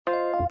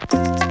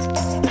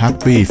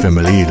Happy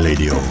Family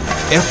Radio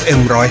FM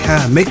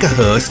 105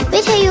 MHz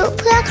วิทยุ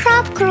เพื่อครอ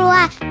บครัว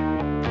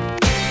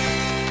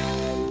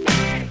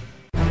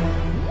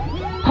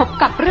พบ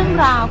กับเรื่อง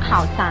ราวข่า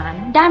วสาร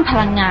ด้านพ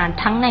ลังงาน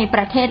ทั้งในป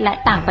ระเทศและ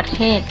ต่างประเ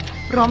ทศ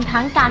รวม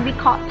ทั้งการวิ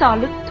เคราะห์เจาะ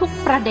ลึกทุก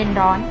ประเด็น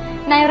ร้อน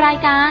ในราย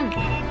การ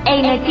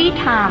Energy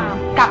Time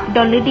กับด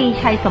ลฤดี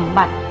ชัยสม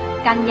บัติ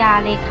กัญญา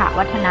เลขา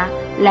วัฒนะ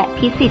และ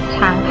พิสิทธิ์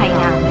ช้างไทย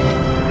งาม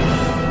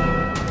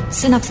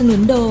สนับสนุ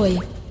นโดย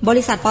บ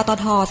ริษัทปต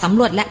ท.สำ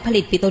รวจและผ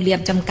ลิตปิโตรเลียม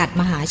จำกัด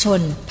มหาช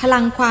นพลั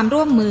งความ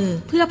ร่วมมือ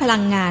เพื่อพลั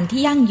งงาน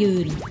ที่ยั่งยื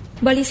น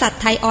บริษัท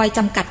ไทยออยล์จ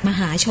ำกัดม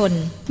หาชน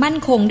มั่น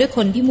คงด้วยค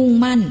นที่มุ่ง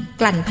มั่น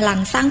กลั่นพลัง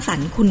สร้างสรร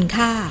ค์คุณ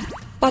ค่า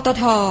ปต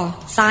ท.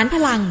สารพ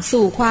ลัง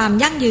สู่ความ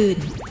ยั่งยืน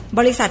บ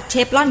ริษัทเช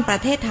ฟรอนประ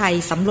เทศไทย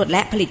สำรวจแล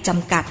ะผลิตจ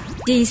ำกัด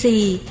GC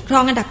คร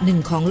องอันดับ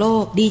1ของโล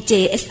ก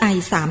DJSI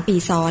 3 ปี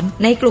ซ้อน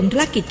ในกลุ่มธุ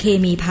รกิจเค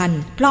มีภัณ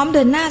ฑ์พร้อมเ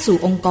ดินหน้าสู่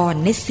องค์กร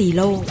Net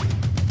Zero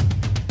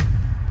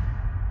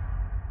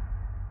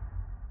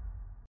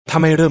ถ้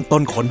าไม่เริ่มต้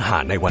นค้นหา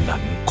ในวันนั้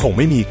นคงไ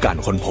ม่มีการ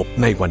ค้นพบ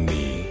ในวัน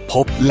นี้พ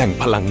บแหล่ง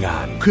พลังงา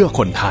นเพื่อค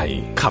นไทย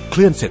ขับเค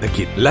ลื่อนเศรษฐ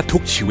กิจและทุ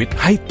กชีวิต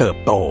ให้เติบ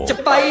โตจะ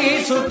ไป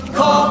สุดข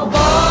อบ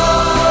ฟ้า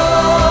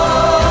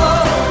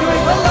ด้วย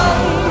พลัง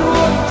ร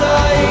วมใจ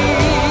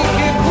เ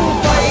คียงคู่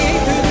ไป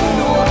ถึง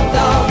ดวงด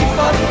าวที่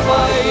ฝันใ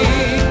ฝ่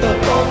เติบ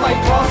โตไป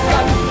พร้อมกั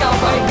นก้าว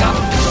ไปกับ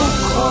ทุก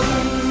คน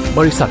บ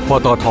ริษัทป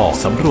ตท.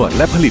สำรวจแ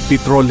ละผลิตปิ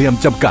โตรเลียม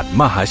จำกัด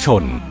มหาช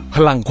นพ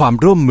ลังความ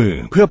ร่วมมือ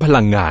เพื่อพ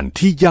ลังงาน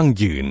ที่ยั่ง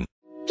ยืน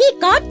พี่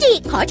ก๊อตจิ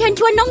ขอเชิญ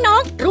ชวนน้อ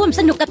งๆร่วม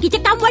สนุกกับกิจ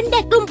กรรมวันเ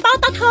ด็กกลุ่มป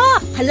ตท.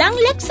พลัง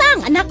เล็กสร้าง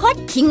อนาคต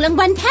ชิงราง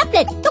วัลแท็บเ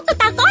ล็ตตุ๊ก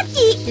ตาก๊อต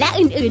จิและ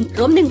อื่นๆร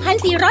วม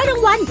 1,400 รา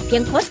งวัลเพีย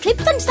งโพสต์คลิป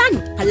สั้น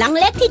ๆพลัง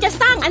เล็กที่จะ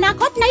สร้างอนา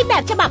คตในแบ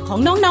บฉบับของ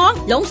น้อง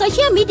ๆลงโซเ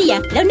ชียลมีเดีย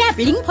แล้วแนบ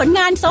ลิงก์ผลง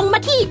านส่งมา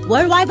ที่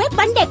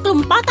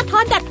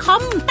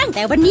www.wandekglumpotth.com ตั้งแ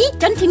ต่วันนี้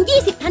จนถึง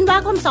20ธันวา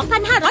คม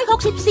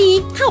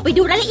2564เข้าไป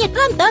ดูรายละเอียดเ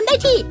พิ่มเติมได้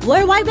ที่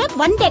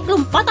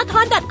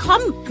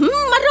www.wandekglumpotth.com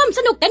มาร่วมส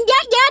นุกกันเ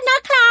ยอะๆน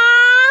ะครั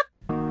บ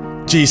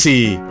GC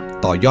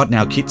ต่อยอดแน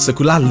วคิด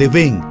Circular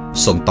Living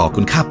ส่งต่อ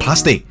คุณค่าพลา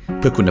สติกเ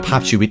พื่อคุณภา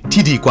พชีวิต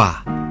ที่ดีกว่า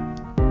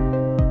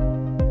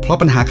เพราะ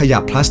ปัญหาขยะ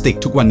พลาสติก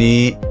ทุกวัน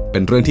นี้เป็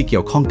นเรื่องที่เกี่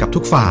ยวข้องกับทุ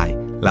กฝ่าย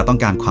และต้อง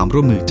การความร่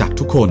วมมือจาก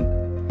ทุกคน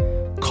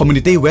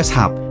Community Waste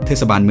Hub เท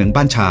ศบาลเมือง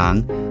บ้านฉาง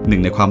หนึ่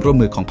งในความร่วม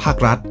มือของภาค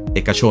รัฐเอ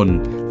กชน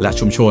และ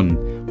ชุมชน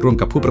ร่วม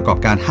กับผู้ประกอบ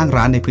การห้าง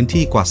ร้านในพื้น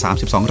ที่กว่า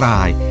32ร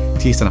าย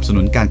ที่สนับสนุ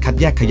นการคัด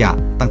แยกขยะ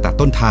ตั้งแต่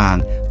ต้นทาง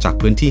จาก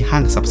พื้นที่ห้า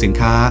งสรรพสิน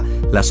ค้า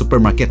และซุปเปอ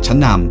ร์มาร์เก็ตชั้น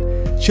นำ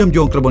เชื่อมโย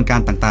งกระบวนกา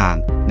รต่าง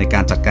ๆในกา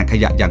รจัดการข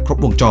ยะอย่างครบ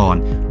วงจร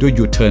ด้วย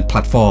U-Turn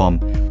Platform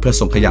เพื่อ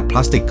ส่งขยะพล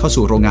าสติกเข้า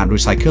สู่โรงงานรี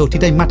ไซเคิล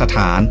ที่ได้มาตรฐ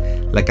าน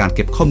และการเ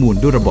ก็บข้อมูล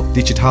ด้วยระบบ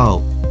ดิจิทัล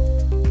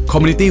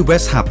Community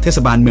Waste Hub เทศ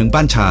บาลเมืองบ้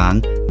านฉาง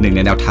หนึ่งใน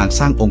แนวทาง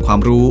สร้างองค์ความ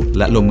รู้แ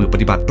ละลงมือป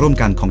ฏิบัติร่วม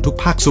กันของทุก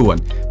ภาคส่วน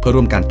เพื่อ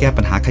ร่วมกันแก้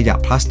ปัญหาขยะ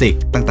พลาสติก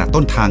ตั้งแต่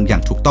ต้นทางอย่า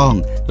งถูกต้อง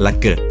และ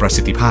เกิดประ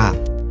สิทธิภาพ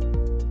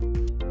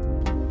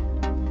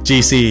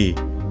GC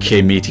เค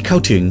มีที่เข้า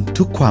ถึง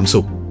ทุกความ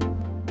สุข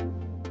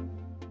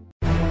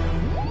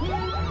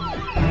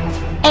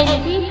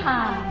Energy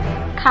Time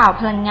ข่าว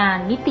พลังงาน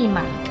มิติให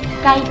ม่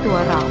ใกล้ตัว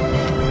เรา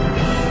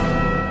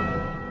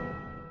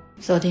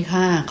สวัสดี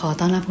ค่ะขอ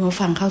ต้อนรับผู้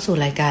ฟังเข้าสู่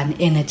รายการ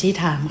Energy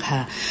Time ค่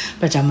ะ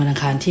ประจำวันอัง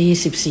คาร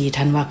ที่14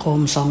ธันวาคม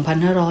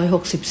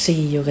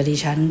2564อยู่กับดิ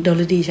ฉันดล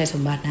ฤดีชัยส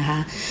มบัตินะคะ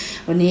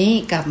วันนี้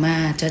กลับมา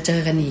เจอ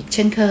กันอีกเ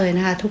ช่นเคยน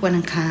ะคะทุกวัน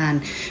อังคาร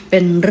เป็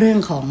นเรื่อง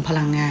ของพ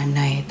ลังงาน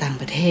ในต่าง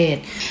ประเทศ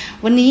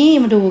วันนี้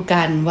มาดู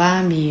กันว่า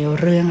มี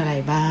เรื่องอะไร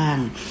บ้าง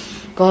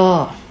ก็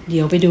เ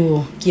ดี๋ยวไปดู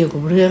เกี่ยวกั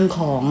บเรื่อง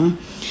ของ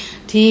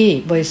ที่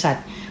บริษัท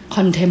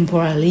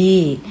Contemporary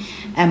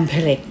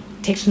Amperex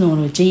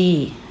Technology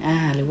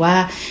หรือว่า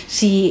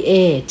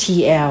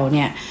CATL เ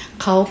นี่ย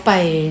เขาไป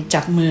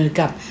จับมือ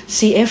กับ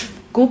CF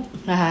Group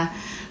นะคะ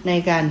ใน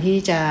การที่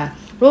จะ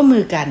ร่วมมื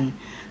อกัน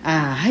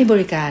ให้บ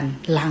ริการ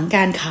หลังก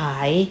ารขา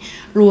ย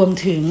รวม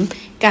ถึง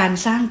การ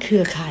สร้างเครื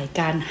อข่าย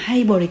การให้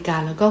บริกา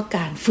รแล้วก็ก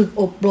ารฝึก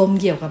อบรม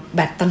เกี่ยวกับแบ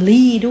ตเตอ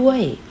รี่ด้ว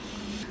ย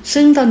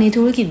ซึ่งตอนนี้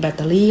ธุรกิจแบตเ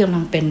ตอรี่กำลั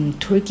งเป็น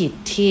ธุรกิจ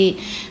ที่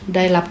ไ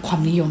ด้รับควา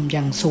มนิยมอ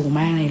ย่างสูงม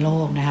ากในโล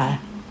กนะคะ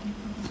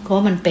ก็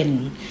มันเ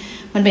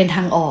ป็นท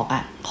างออก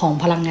ของ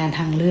พลังงาน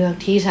ทางเลือก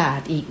ที่สะอา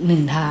ดอีกหนึ่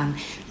งทาง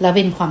และเ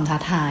ป็นความท้า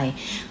ทาย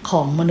ข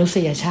องมนุษ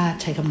ยชาติ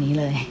ใช้คำนี้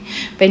เลย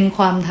เป็นค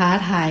วามท้า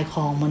ทายข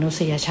องมนุ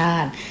ษยชา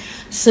ติ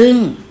ซึ่ง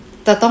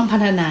จะต้องพั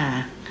ฒนา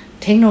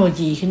เทคโนโล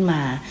ยีขึ้นม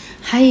า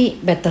ให้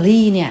แบตเตอ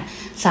รี่เนี่ย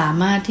สา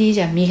มารถที่จ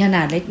ะมีขน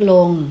าดเล็กล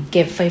งเ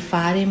ก็บไฟฟ้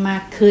าได้มา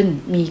กขึ้น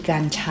มีกา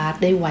รชาร์จ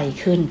ได้ไว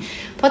ขึ้น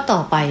เพราะต่อ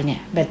ไปเนี่ย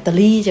แบตเตอ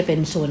รี่จะเป็น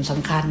ส่วนส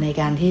ำคัญใน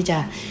การที่จะ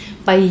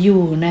ไปอ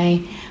ยู่ใน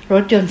ร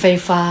ถยนต์ไฟ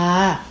ฟ้า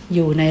อ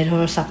ยู่ในโท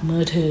รศัพท์มื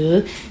อถือ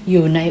อ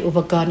ยู่ในอุป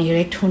กรณ์อิเ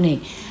ล็กทรอนิก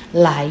ส์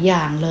หลายอ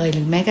ย่างเลยห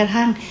รือแม้กระ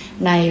ทั่ง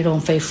ในโรง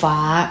ไฟฟ้า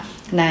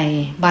ใน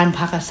บ้าน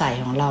พักอาศัย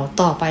ของเรา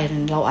ต่อไป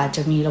เราอาจจ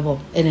ะมีระบบ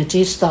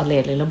Energy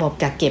Storage หรือระบบ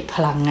กักเก็บพ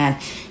ลังงาน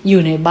อ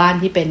ยู่ในบ้าน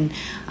ที่เป็น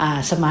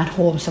Smart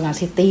Home Smart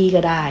City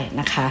ก็ได้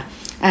นะคะ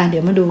เดี๋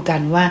ยวมาดูกั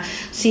นว่า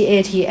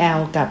CATL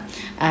กับ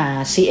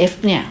CF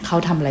เนี่ยเขา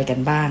ทำอะไรกัน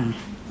บ้าง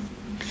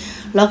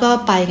แล้วก็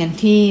ไปกัน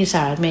ที่ส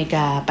หรัฐอเมริก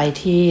าไป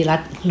ที่รั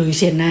ฐลุยเ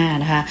ซียนา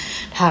นะคะ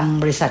ทาง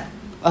บริษัท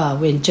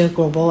Venture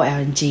Global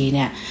LNG เ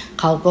นี่ย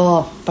เขาก็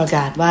ประก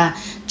าศว่า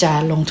จะ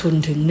ลงทุน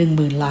ถึง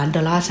 10,000 ล้านด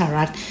อลลาร์สห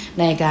รัฐ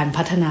ในการ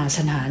พัฒนาส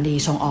ถานี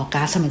ส่งออก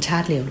ก๊าซธรรมชา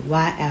ติเหลวหรือ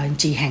ว่า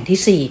LNG แห่ง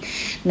ที่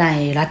 4 ใน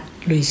รัฐ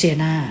ลุยเซีย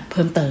นาเ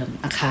พิ่มเติม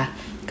นะคะ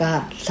ก็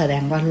แสด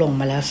งว่าลง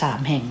มาแล้ว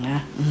3แห่งนะ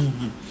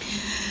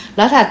แ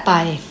ล้วถัดไ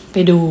ป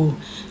ดู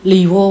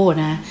Levo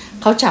นะ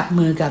เขาจับ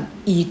มือกับ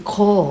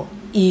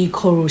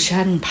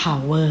Ecolution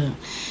Power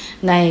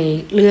ใน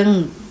เรื่อง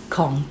ข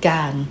องก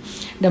าร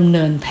ดำเ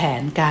นินแผ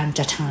นการ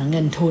จัดหาเ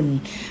งินทุน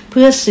เ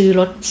พื่อซื้อ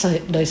รถ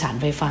โดยสาร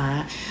ไฟฟ้า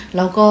แ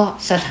ล้วก็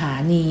สถา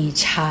นี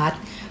ชาร์จ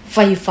ไฟ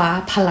ฟ้า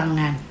พลัง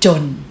งานจ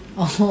น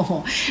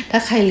ถ้า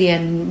ใครเรีย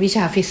นวิช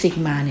าฟิสิก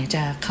ส์มาเนี่ยจ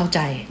ะเข้าใจ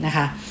นะค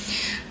ะ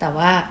แต่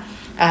ว่า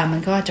มัน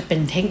ก็จะเป็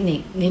นเทคนิค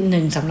นิดนึ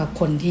งสำหรับ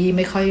คนที่ไ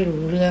ม่ค่อย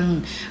รู้เรื่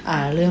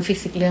องฟิ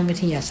สิกส์เรื่องวิ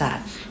ทยาศาสต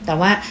ร์แต่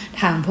ว่า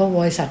ทางพวก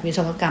บริษัทวิศ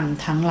วกรรม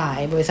ทั้งหลาย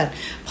บริษัท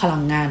พลั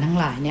งงานทั้ง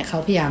หลายเนี่ยเขา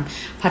พยายาม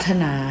พัฒ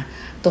นา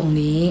ตรง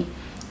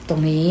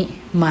นี้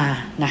มา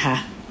นะคะ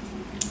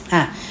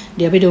เ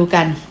ดี๋ยวไปดู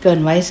กันเกิน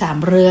ไว้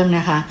3เรื่องน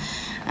ะคะ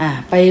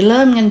ไปเ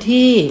ริ่มกัน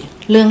ที่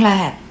เรื่องแร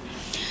ก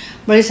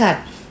บริษัท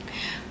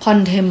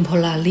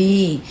Contemporary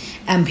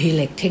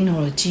Amperex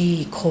Technology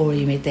Co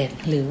Limited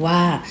หรือว่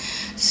า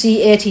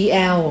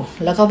CATL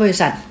แล้วก็บริ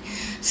ษัท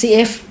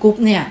CF Group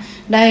เนี่ย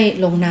ได้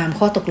ลงนาม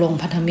ข้อตกลง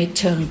พันธมิตร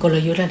เชิงกล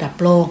ยุทธ์ระดับ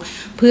โลก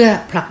เพื่อ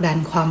ผลักดัน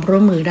ความร่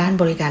วมมือด้าน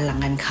บริการหลัง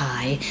การขา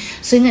ย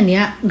ซึ่งอัน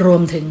นี้รว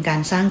มถึงกา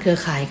รสร้างเครือ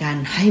ข่ายการ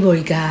ให้บ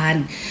ริการ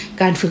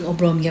การฝึกอบ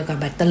รมเกี่ยวกับ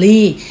แบตเตอ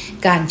รี่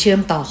การเชื่อ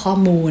มต่อข้อ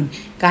มูล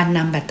การน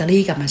ำแบตเตอ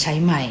รี่กลับมาใช้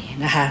ใหม่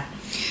นะคะ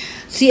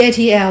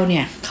CATL เ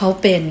นี่ยเขา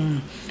เป็น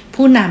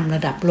ผู้นำร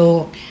ะดับโล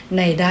กใ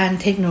นด้าน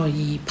เทคโนโล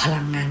ยีพ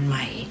ลังงานให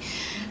ม่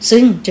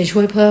ซึ่งจะช่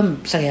วยเพิ่ม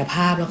ศักยภ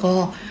าพแล้วก็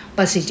ป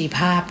ระสิทธิภ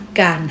าพ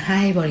การใ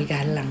ห้บริกา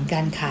รหลังก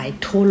ารขาย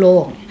ทั่วโล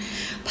ก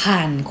ผ่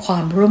านควา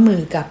มร่วมมื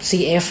อกับ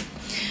CF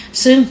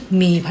ซึ่ง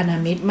มีพันธ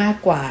มิตรมาก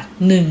กว่า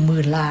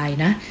 10,000 ราย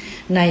นะ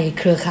ในเ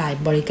ครือข่าย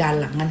บริการ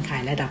หลังการขา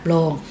ยระดับโล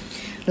ก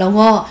แล้ว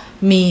ก็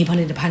มีผ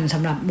ลิตภัณฑ์ส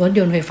ำหรับรถ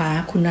ยนต์ไฟฟ้า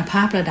คุณภ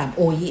าพระดับ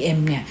OEM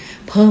เนี่ย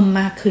เพิ่ม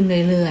มากขึ้น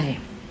เรื่อย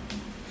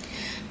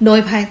ๆโดย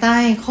ภายใต้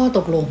ข้อต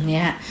กลงเ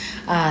นี้ย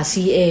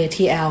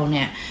CATL เ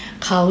นี่ย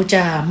เขาจ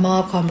ะมอ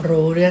บความ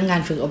รู้เรื่องกา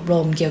รฝึกอบร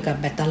มเกี่ยวกับ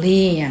แบตเตอ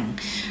รี่อย่าง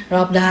ร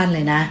อบด้านเล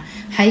ยนะ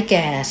ให้แ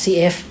ก่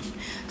CF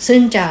ซึ่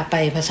งจะไป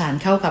ผสาน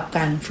เข้ากับก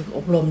ารฝึกอ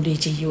บรม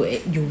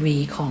DGUV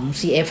ของ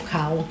CF เข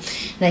า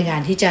ในกา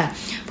รที่จะ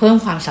เพิ่ม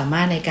ความสาม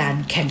ารถในการ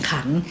แข่ง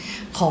ขัน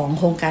ของ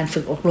โครงการฝึ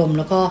กอบรม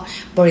แล้วก็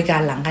บริกา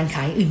รหลังการข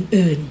าย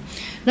อื่น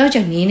ๆนอกจ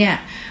ากนี้เนี่ย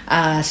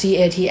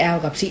CATL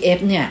กับ CF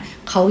เนี่ย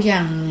เขายั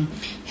ง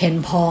เห็น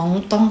พ้อง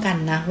ต้องกัน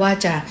นะว่า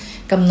จะ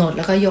กำหนดแ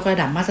ล้วก็ยกระ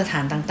ดับมาตรฐา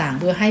นต่างๆ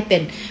เพื่อให้เป็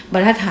นบร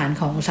รทัดฐาน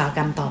ของอุตสาหก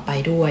รรมต่อไป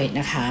ด้วย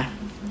นะคะ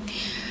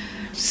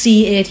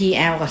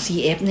CATL กับ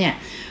CF เนี่ย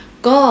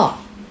ก็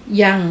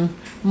ยัง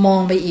มอ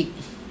งไปอีก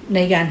ใน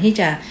การที่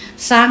จะ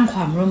สร้างคว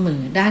ามร่วมมื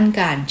อด้าน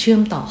การเชื่อ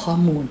มต่อข้อ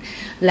มูล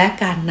และ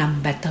การน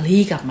ำแบตเตอ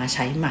รี่กลับมาใ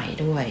ช้ใหม่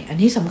ด้วยอัน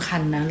นี้สำคั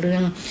ญนะเรื่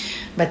อง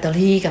แบตเตอ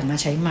รี่กลับมา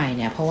ใช้ใหม่เ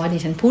นี่ยเพราะว่าดิ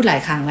ฉันพูดหลา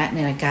ยครั้งแล้วใน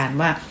รายการ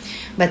ว่า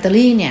แบตเตอ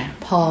รี่เนี่ย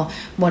พอ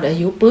หมดอา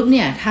ยุปุ๊บเ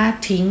นี่ยถ้า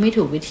ทิ้งไม่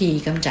ถูกวิธี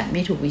กำจัดไ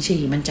ม่ถูกวิธี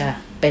มันจะ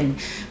เป็น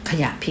ข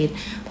ยะพิษ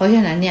เพราะฉ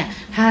ะนั้นเนี่ย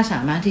ถ้าสา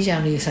มารถที่จะ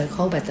รีไซเ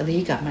คิลแบตเตอ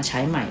รี่กลับมาใช้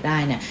ใหม่ได้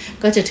เนี่ย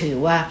ก็จะถือ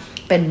ว่า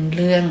เป็น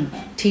เรื่อง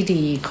ที่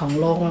ดีของ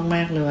โลกม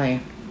ากๆเลย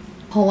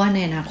เพราะว่าใน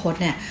อนาคต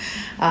เนี่ย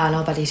เรา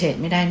ปฏิเสธ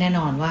ไม่ได้แน่น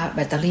อนว่าแบ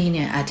ตเตอรี่เ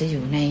นี่ยอาจจะอ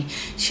ยู่ใน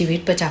ชีวิต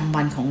ประจำ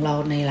วันของเรา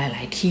ในหล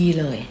ายๆที่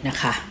เลยนะ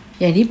คะ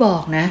อย่างที่บอ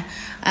กนะ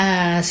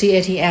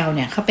CATL เ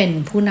นี่ยเขาเป็น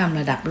ผู้นำ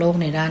ระดับโลก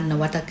ในด้านน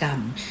วัตกรรม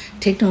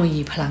เทคโนโล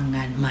ยีพลังง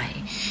านใหม่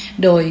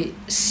โดย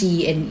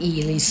CNE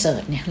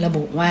Research เนี่ยระ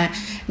บุว่า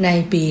ใน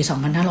ปี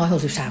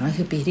 2563 ก็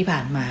คือปีที่ผ่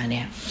านมาเ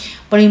นี่ย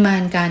ปริมา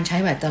ณการใช้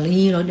แบตเตอ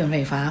รี่รถยนต์ไฟ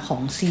ฟ้าขอ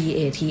ง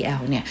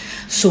CATL เนี่ย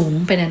สูง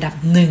เป็นอันดับ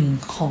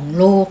1ของ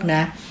โลกน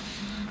ะ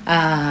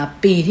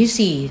ปี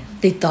ที่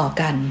4ติดต่อ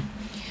กัน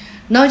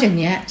นอกจาก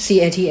นี้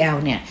CATL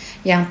เนี่ย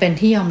ยังเป็น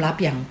ที่ยอมรับ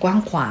อย่างกว้าง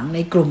ขวางใน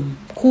กลุ่ม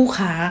คู่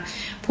ค้า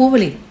ผู้ผ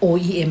ลิต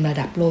OEM ระ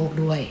ดับโลก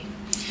ด้วย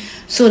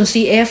ส่วน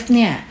CF เ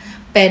นี่ย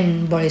เป็น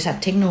บริษัท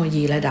เทคโนโล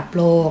ยีระดับ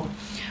โลก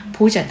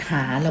ผู้จัดห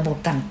าระบบ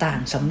ต่าง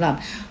ๆสำหรับ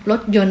ร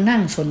ถยนต์นั่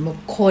งส่วนบุค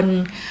คล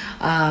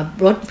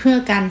รถเพื่อ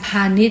การพ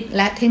าณิชย์แ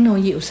ละเทคโนโล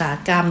ยีอุตสาห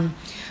กรรม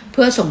เ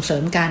พื่อส่งเสริ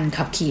มการ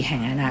ขับขี่แห่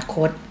งอนาค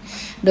ต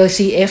โดย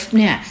CF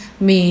เนี่ย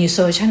มีโซ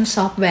ลูชันซ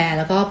อฟต์แวร์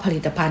แล้วก็ผลิ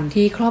ตภัณฑ์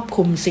ที่ครอบค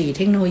ลุม4เ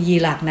ทคโนโลยี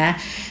หลักนะ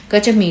ก็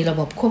จะมีระ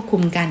บบควบคุ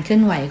มการเคลื่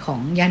อนไหวของ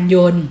ยานย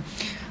นต์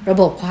ระ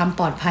บบความป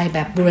ลอดภัยแบ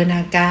บบูรณ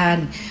าการ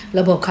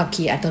ระบบขับ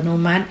ขี่อัตโน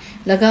มัติ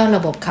แล้วก็ร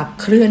ะบบขับ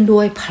เคลื่อนด้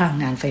วยพลัง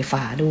งานไฟ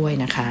ฟ้าด้วย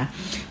นะคะ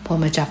พอ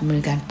มาจับมื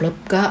อกันปุ๊บ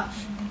ก็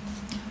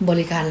บ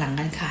ริการหลัง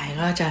การขาย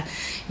ก็จะ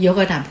ยก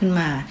ระดับขึ้น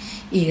มา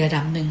อีกระ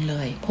ดับหนึ่งเล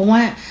ยเพราะว่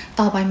า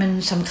ต่อไปมัน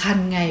สำคัญ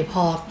ไงพ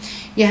อ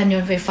ยานย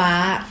นต์ไฟฟ้า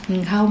มั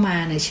นเข้ามา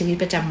ในชีวิต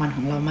ประจำวันข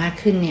องเรามาก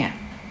ขึ้นเนี่ย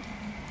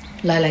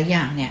หลายๆอ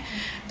ย่างเนี่ย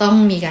ต้อง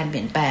มีการเป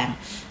ลี่ยนแปลง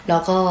แล้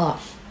วก็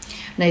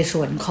ใน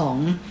ส่วนของ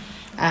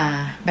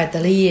แบตเต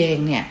อรี่เอง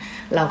เนี่ย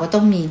เราก็ต้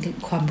องมี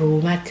ความรู้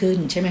มากขึ้น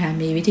ใช่ไหมคะ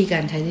มีวิธีกา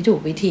รใช้ที่ถู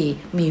กวิธี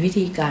มีวิ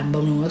ธีการบ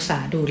ำรุงรักษา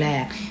ดูแล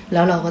แ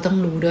ล้วเราก็ต้อง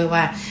รู้ด้วย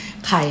ว่า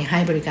ใครให้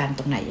บริการต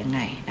รงไหนยังไง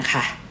นะค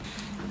ะ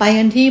ไป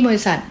กันที่บ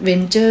ริษัท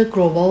Venture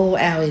Global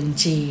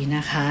LNG น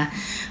ะคะ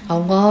เขา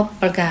ก็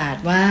ประกาศ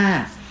ว่า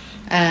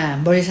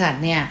บริษัท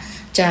เนี่ย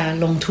จะ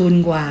ลงทุน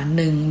กว่า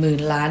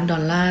 10,000 ล้านดอ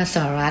ลลาร์ส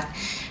หรัฐ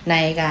ใน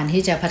การ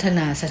ที่จะพัฒน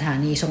าสถา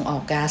นีส่งออ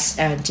กก๊าซ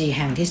LNG แ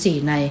ห่งที่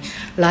 4 ใน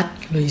รัฐ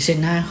ลุยเซีย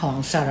นาของ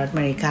สหรัฐอ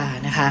เมริกา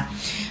นะคะ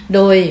โด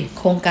ย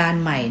โครงการ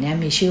ใหม่เนี่ย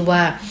มีชื่อว่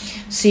า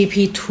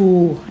CP2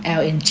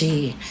 LNG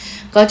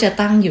ก็จะ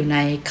ตั้งอยู่ใน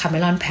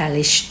Cameron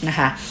Parish นะ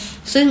คะ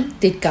ซึ่ง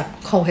ติดกับ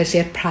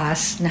Caucasus Pass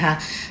นะคะ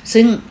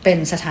ซึ่งเป็น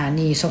สถา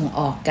นีส่งอ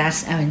อกก๊าซ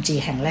LNG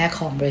แห่งแรก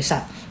ของบริษั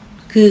ท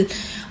คือ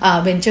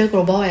Venture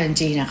Global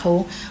LNG เนี่ยเขา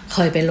เค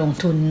ยไปลง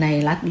ทุนใน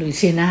รัฐลุยเ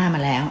ซียนาม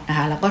าแล้วนะค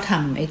ะแล้วก็ท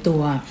ำไอ้ตั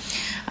ว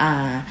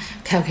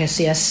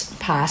Caucasus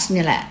Pass เ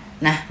นี่ยแหละ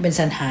นะเป็น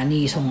สถา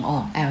นีส่งออ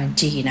ก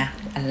LNG นะ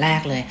อันแร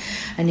กเลย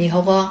อันนี้เข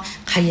าก็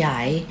ขยา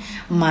ย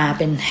มาเ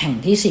ป็นแห่ง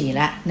ที่4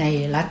ละใน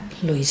รัฐ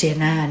ลุยเซีย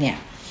นาเนี่ย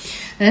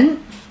ดังนั้น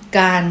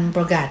การป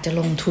ระกาศจะ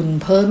ลงทุน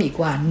เพิ่มอีก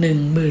กว่า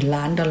 10,000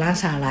 ล้านดอลลาร์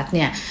สหรัฐเ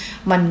นี่ย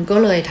มันก็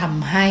เลยท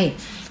ำให้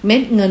เม็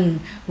ดเงิน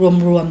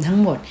รวมๆทั้ง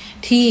หมด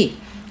ที่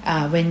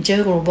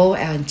Venture Global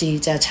LNG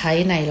จะใช้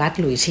ในรัฐ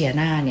ลุยเซีย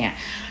นาเนี่ย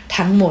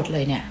ทั้งหมดเล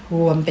ยเนี่ย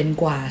รวมเป็น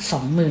กว่า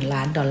 20,000 ล้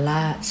านดอลล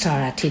าร์สห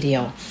รัฐทีเดีย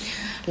ว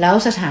แล้ว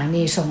สถา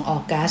นีส่งออ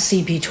กก๊าซ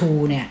CP2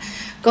 เนี่ย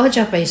ก็จ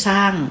ะไปส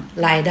ร้าง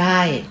รายได้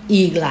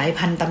อีกหลาย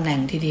พันตำแหน่ง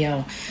ทีเดียว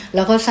แ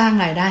ล้วก็สร้าง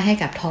รายได้ให้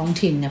กับท้อง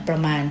ถิ่นเนี่ยประ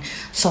มาณ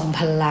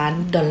 2,000 ล้าน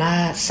ดอลลา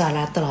ร์สห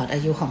รัฐตลอดอ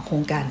ายุของโคร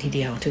งการทีเ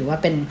ดียวถือว่า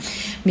เป็น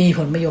มีผ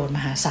ลประโยชน์ม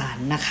หาศาล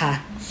นะคะ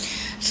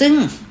ซึ่ง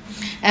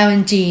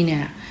LNG เนี่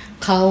ย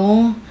เขา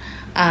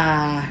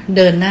เ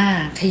ดินหน้า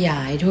ขย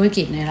ายธุร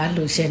กิจในรัฐ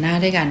ลุยเซียนา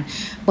ด้วยกัน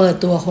เปิด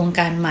ตัวโครง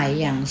การใหม่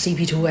อย่าง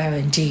CP2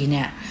 LNG เ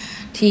นี่ย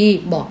ที่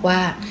บอกว่า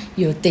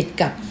อยู่ติด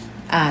กับ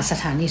ส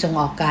ถานีส่ง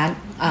ออกก๊าซ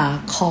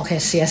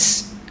Caucasus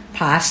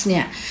Pass เ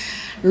นี่ย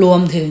รว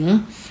มถึง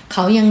เข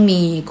ายัง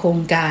มีโคร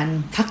งการ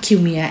พักคิว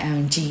เมีย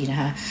LNG นะ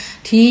คะ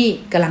ที่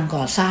กำลัง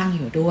ก่อสร้างอ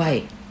ยู่ด้วย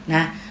น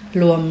ะ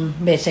รวม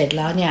เบ็ดเสร็จแ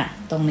ล้วเนี่ย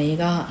ตรงนี้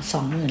ก็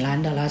 20,000 ล้าน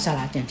ดอลลาร์สห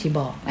รัฐอย่างที่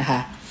บอกนะค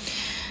ะ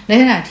ใน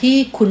ขณะที่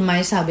คุณไม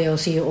ค์ซาเบล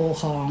CEO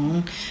ของ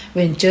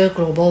Venture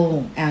Global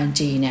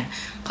LNG เนี่ย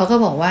เขาก็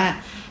บอกว่า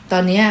ตอ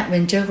นนี้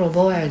Venture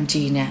Global LNG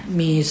เนี่ย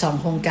มี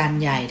2โครงการ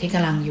ใหญ่ที่ก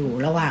ำลังอยู่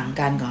ระหว่าง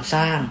การก่อส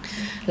ร้าง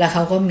และเข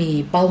าก็มี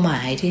เป้าหมา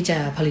ยที่จะ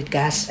ผลิต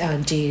ก๊าซ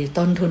LNG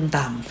ต้นทุน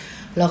ต่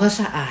ำแล้วก็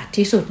สะอาด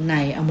ที่สุดใน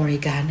อเมริ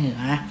กาเหนือ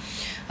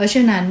เพราะฉ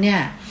ะนั้นเนี่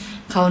ย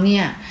เขาเนี่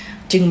ย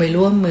จึงไป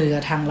ร่วมมือ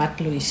กับทางรัฐ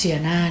ลุยเซีย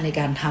นาใน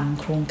การทำ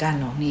โครงการ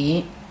เหล่านี้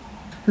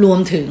รวม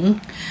ถึง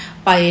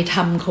ไปท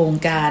ำโครง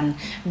การ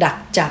ดัก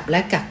จับและ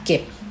กักเก็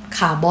บค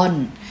าร์บอน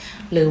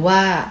หรือว่า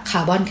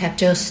Carbon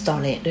Capture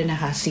Storage ด้วยนะ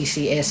คะ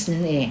CCS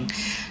นั่นเอง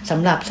ส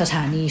ำหรับสถ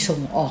านีส่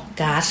งออก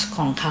ก๊าซข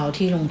องเขา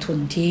ที่ลงทุน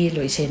ที่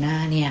ลุยเซียนา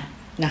เนี่ย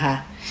นะคะ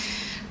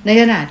ใน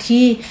ขณะ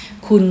ที่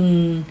คุณ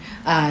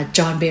จ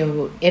อห์นเบล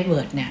เอ็ดเวิ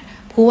ร์ดเนี่ย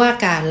ผู้ว่า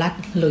การรัฐ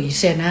ลุยเ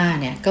ซียนา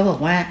เนี่ยก็บอก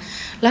ว่า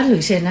รัฐลุ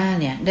ยเซียนา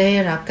เนี่ยได้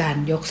รับการ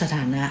ยกสถ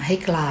านะให้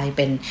กลายเ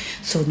ป็น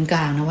ศูนย์กล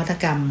างนวัต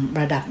กรรม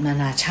ระดับนา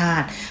นาชา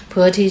ติเ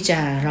พื่อที่จะ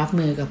รับ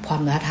มือกับควา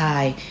มท้าทา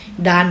ย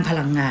ด้านพ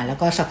ลังงานแล้ว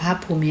ก็สภาพ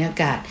ภูมิอา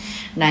กาศ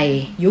ใน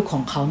ยุคข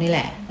องเขานี่แห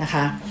ละนะค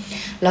ะ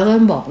แล้วก็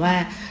บอกว่า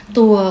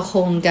ตัวโคร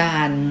งกา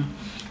ร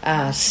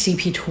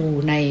CP2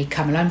 ใน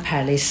Cameron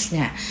Parish เ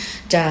นี่ย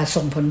จะ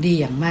ส่งผลดี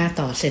อย่างมาก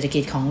ต่อเศรษฐกิ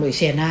จของลุยเ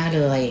ซียนาเ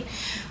ลย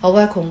เพราะ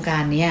ว่าโครงกา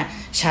รนี้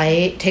ใช้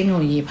เทคโนโ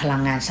ลยีพลั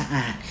งงานสะอ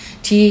าด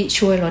ที่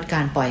ช่วยลดก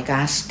ารปล่อยก๊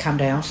าซคาร์บอน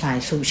ไดออกไซ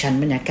ด์สู่ชั้น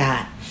บรรยากา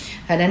ศ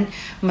เพราะนั้น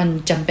มัน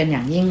จำเป็นอย่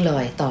างยิ่งเล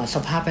ยต่อส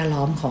ภาพแวด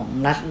ล้อมของ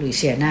รัฐลุยเ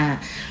ซียนา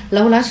แ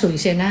ล้วรัฐลุย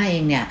เซียนาเอ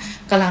งเนี่ย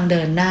กำลังเ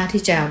ดินหน้า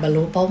ที่จะบรร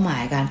ลุเป้าหมา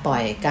ยการปล่อ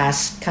ยก๊าซ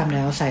คาร์บอนได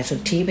ออกไซด์สุ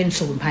ทธิเป็น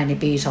ศูนย์ภายใน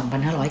ปี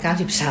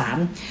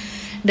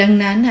 2593 ดัง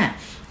นั้นน่ะ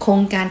โคร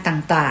งการ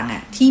ต่าง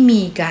ๆที่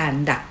มีการ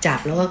ดักจับ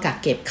แล้วก็กัก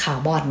เก็บคา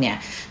ร์บอนเนี่ย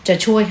จะ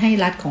ช่วยให้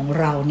รัฐของ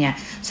เราเนี่ย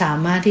สา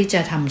มารถที่จ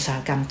ะทำอุตสาห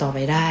กรรมต่อไป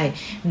ได้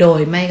โดย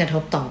ไม่กระท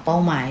บต่อเป้า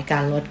หมายกา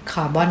รลดค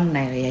าร์บอนใน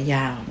ระยะย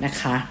าวนะ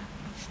คะ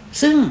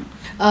ซึ่ง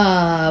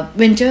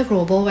Venture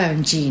Global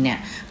LNG เนี่ย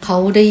เขา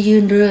ได้ยื่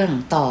นเรื่อง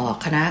ต่อ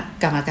คณะ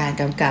กรรมการ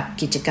กำกับ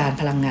กิจการ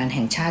พลังงานแ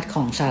ห่งชาติข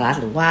องสหรัฐ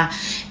หรือว่า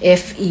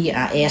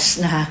FERS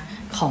นะคะ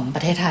ของป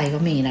ระเทศไทยก็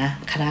มีนะ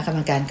คณะกรรม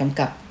การกำ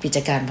กับกิจ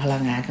การพลั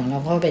งงานของเรา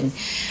ก็เป็น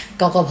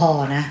กกพ.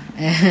นะ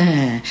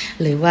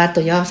หรือว่าตั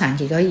วย่อภาษาอัง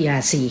กฤษก็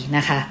ERC น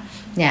ะคะ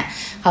เนี่ย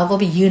เขาก็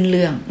ไปยื่นเ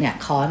รื่องเนี่ย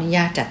ขออนุญ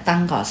าตจัดตั้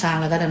งก่อสร้าง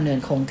แล้วก็ดำเนิน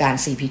โครงการ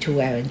CP2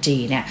 LNG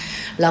เนี่ย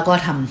แล้วก็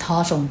ทำท่อ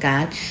ส่งก๊า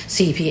ซ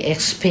CP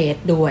Express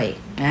ด้วย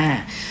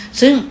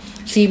ซึ่ง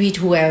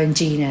CP2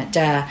 LNG เนี่ยจ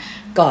ะ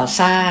ก่อ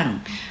สร้าง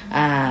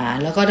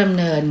แล้วก็ดำ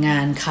เนินงา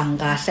นคลัง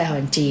ก๊าซ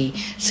LNG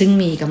ซึ่ง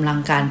มีกำลัง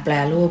การแปร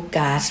รูป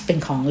ก๊าซเป็น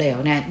ของเหลว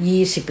เนี่ย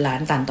20 ล้า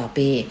นตันต่อ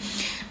ปี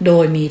โด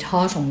ยมีท่อ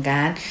ส่งก๊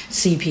าซ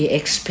CP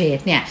Express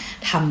เนี่ย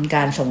ทำก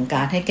ารส่งก๊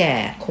าซให้แก่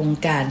โครง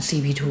การ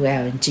CP2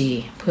 LNG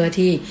เพื่อ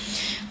ที่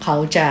เขา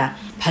จะ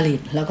ผลิต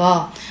แล้วก็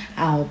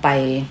เอาไป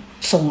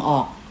ส่งออ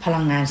ก พลั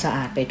งงานสะอ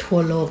าดไปทั่ว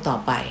โลกต่อ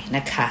ไปน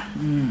ะคะ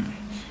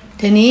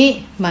ทีนี้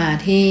มา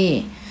ที่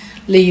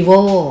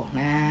Levo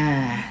นะ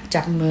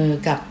จับมือ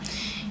กับ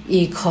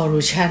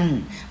Ecolution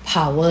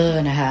Power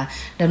นะคะ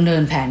ดำเนิ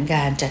นแผนก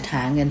ารจัดห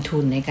าเงินทุ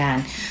นในการ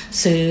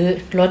ซื้อ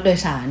รถโดย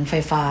สารไฟ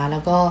ฟ้าแล้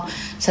วก็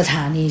สถ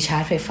านีชา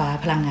ร์จไฟฟ้า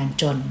พลังงาน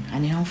จนอัน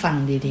นี้ต้องฟัง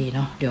ดีๆเน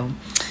าะเดี๋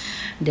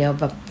ยว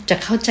แบบจะ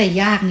เข้าใจ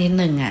ยากนิด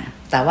นึงอ่ะ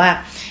แต่ว่า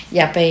อ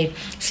ย่าไป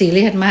ซีเ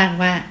รียสมาก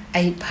ว่าไ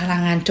อ้พลั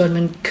งงานจน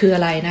มันคืออ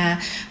ะไรนะ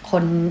ค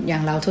นอย่า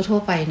งเราทั่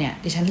วๆไปเนี่ย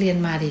ดิฉันเรียน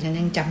มาดิฉัน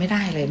ยังจำไม่ไ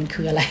ด้เลยมัน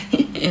คืออะไร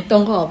ต้อ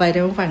งขอไป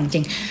ต้องฟังจ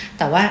ริง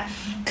แต่ว่า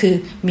คือ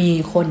มี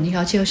คนที่เข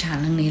าเชี่ยวชาญ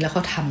เรื่องนี้แล้วเข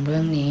าทำเรื่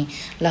องนี้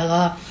แล้ว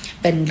ก็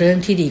เป็นเรื่อง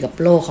ที่ดีกับ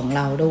โลกของเ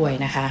ราด้วย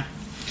นะคะ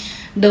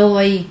โด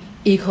ย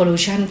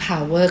Ecolution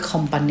Power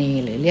Company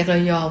หรือเรียก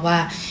ย่อๆว่า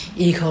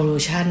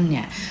Ecolution เ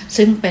นี่ย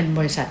ซึ่งเป็นบ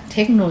ริษัทเท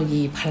คโนโล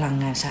ยีพลัง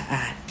งานสะอ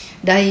าด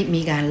ได้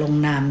มีการลง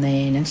นามใน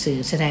หนังสือ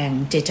แสดง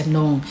เจตจำน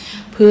ง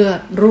เพื่อ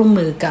ร่วม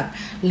มือกับ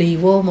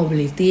Levo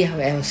Mobility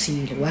LLC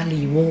หรือว่า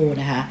Levo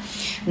นะคะ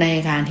ใน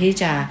การที่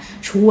จะ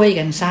ช่วย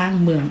กันสร้าง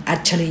เมืองอัจ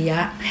ฉริยะ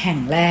แห่ง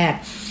แรก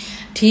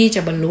ที่จ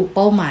ะบรรลุเ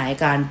ป้าหมาย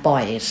การปล่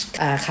อย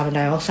คาร์บอนได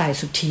ออกไซด์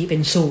สุทธิเป็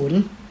นศูนย์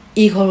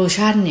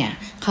Ecolution เนี่ย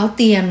เขาเ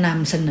ตรียมน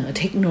ำเสนอ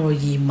เทคโนโล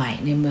ยีใหม่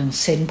ในเมือง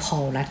เซนต์พอ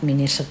ลรัฐมิน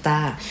นิโซต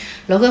า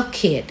แล้วก็เ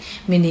ขต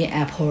มินนีแอ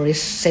โพลิส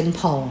เซนต์พ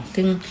อล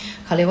ซึ่ง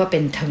เขาเรียกว่าเป็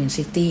นทวิน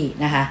ซิตี้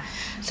นะคะ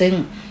ซึ่ง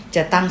จ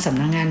ะตั้งส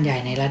ำนักงานใหญ่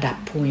ในระดับ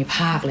ภูมิภ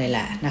าคเลยแหล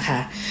ะนะคะ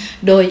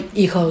โดย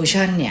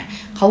Ecolution เนี่ย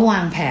เขาวา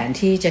งแผน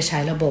ที่จะใช้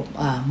ระบบ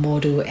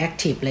Module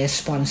Active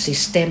Response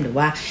System หรือ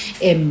ว่า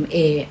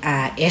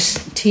MARS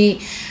ที่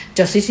จ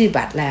ดสิทธิ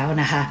บัตรแล้ว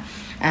นะคะ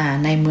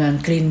ในเมือง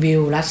กรีนวิล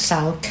ล์รัฐเซา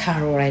ท์แค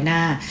โรไลน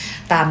า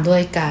ตามด้ว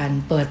ยการ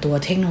เปิดตัว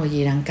เทคโนโล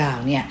ยีดังกล่าว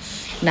เนี่ย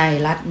ใน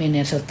รัฐมิน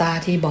นิโซตา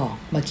ที่บอก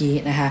เมื่อกี้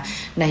นะคะ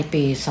ใน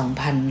ปี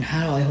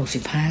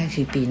 2565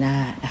 คือปีหน้า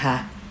นะคะ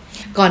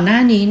ก่อนหน้า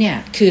นี้เนี่ย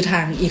คือท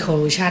าง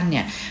Ecolution เ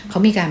นี่ยเขา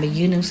มีการไป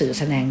ยื่นหนังสือ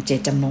แสดงเจต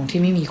จำนง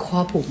ที่ไม่มีข้อ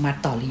ผูกมัด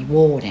ต่อ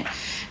Levo เนี่ย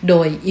โด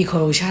ย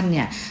Ecolution เ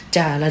นี่ยจ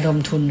ะระดม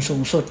ทุนสู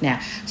งสุดเนี่ย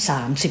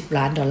$30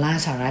 ล้าน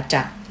จ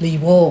าก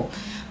Levo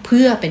เ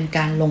พื่อเป็นก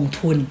ารลง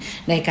ทุน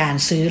ในการ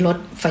ซื้อ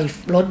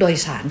รถโดย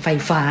สารไฟ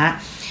ฟ้า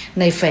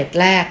ในเฟส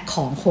แรกข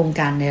องโครง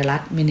การในรั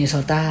ฐมินนิโซ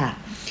ตา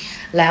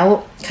แล้ว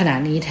ขณะ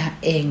นี้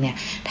เองเนี่ย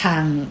ทา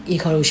ง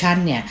Ecolution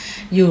เนี่ย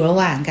อยู่ระ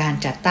หว่างการ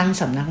จัดตั้ง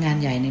สำนักงาน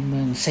ใหญ่ในเมื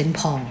องเซนต์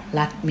พอล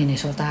รัฐมินนิ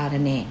โซตา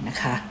นั่นเองนะ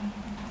คะ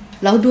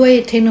แล้วด้วย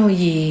เทคโนโล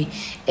ยี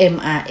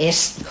MRS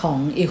ของ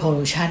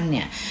Ecolution เ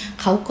นี่ย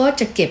เขาก็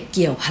จะเก็บเ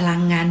กี่ยวพลั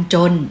งงานจ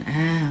น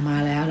มา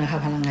แล้วนะคะ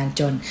พลังงาน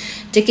จน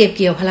จะเก็บเ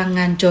กี่ยวพลังง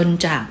านจน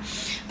จาก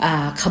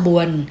ขบว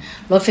น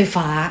รถไฟ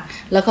ฟ้า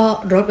แล้วก็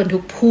รถบรรทุ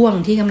กพ่วง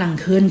ที่กำลัง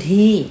เคลื่อน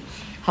ที่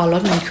พอร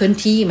ถมันเคลื่อน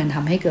ที่มันท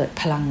ำให้เกิด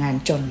พลังงาน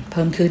จนเ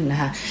พิ่มขึ้นนะ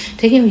คะ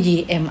เทคโนโลยี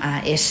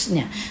MRS เ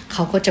นี่ยเข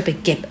าก็จะไป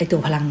เก็บไอตั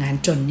วพลังงาน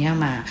จนเนี่ย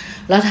มา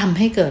แล้วทำใ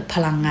ห้เกิดพ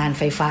ลังงานไ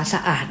ฟฟ้าส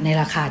ะอาดใน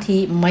ราคาที่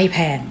ไม่แพ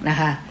งนะ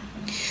คะ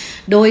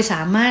โดยส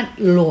ามารถ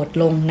โหลด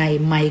ลงใน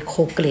ไมโคร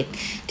กริด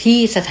ที่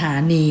สถา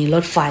นีร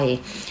ถไฟ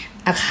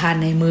อาคาร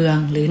ในเมือง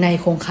หรือใน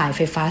โครงข่ายไ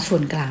ฟฟ้าส่ว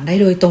นกลางได้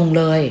โดยตรง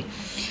เลย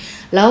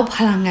แล้วพ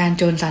ลังงาน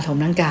จนสะสม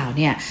ดังกล่าว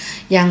เนี่ย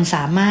ยังส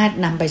ามารถ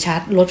นำไปชาร์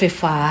จรถไฟ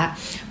ฟ้า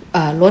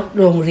รถ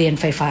โรงเรียน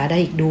ไฟฟ้าได้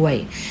อีกด้วย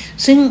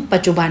ซึ่งปั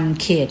จจุบัน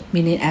เขต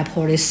มินนีแอโพ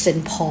ลิสเซน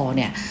ต์พอลเ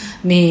นี่ย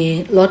มี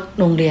รถ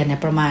โรงเรียนเนี่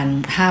ยประมาณ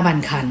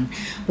 5,000 คัน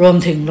รวม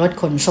ถึงรถ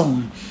ขนส่ง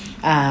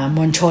ม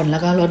วลชนแล้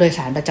วก็รถโดยส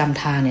ารประจ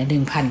ำทางเนี่ย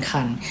 1,000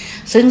 คัน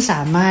ซึ่งส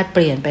ามารถเป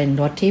ลี่ยนเป็น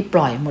รถที่ป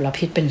ล่อยมล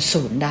พิษเป็น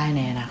ศูนย์ได้ใน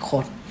อนาค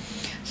ต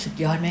สุด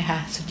ยอดไหมคะ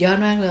สุดยอด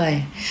มากเลย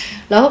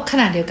แล้วข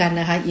ณะเดียวกัน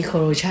นะคะ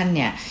Ecolution เ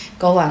นี่ย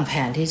ก็วางแผ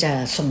นที่จะ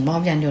ส่งมอ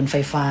บยานยนต์ไฟ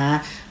ฟ้า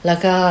แล้ว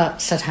ก็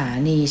สถา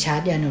นีชาร์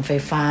จยานยนต์ไฟ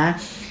ฟ้า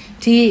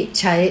ที่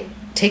ใช้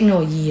เทคโนโ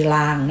ลยีร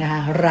างนะค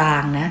ะรา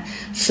งนะ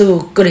สู่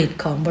กริด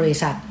ของบริ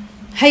ษัท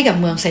ให้กับ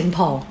เมืองเซนต์พ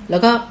อลแล้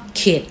วก็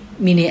เขต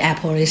มินนีแอโ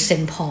พลิสเซ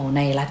นต์พอลใ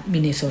นรัฐมิ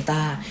นนิโซต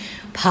า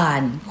ผ่า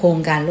นโครง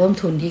การร่วม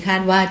ทุนที่คา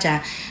ดว่าจะ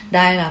ไ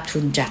ด้รับทุ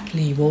นจาก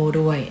Levo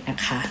ด้วยนะ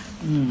คะ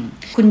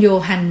คุณโย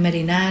ฮัน มา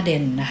รินาเด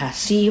นนะคะ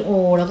CEO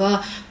แล้วก็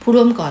ผู้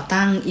ร่วมก่อ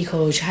ตั้ง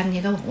Ecolution เ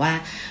นี่ยก็บอกว่า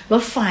ร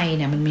ถไฟเ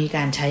นี่ยมันมีก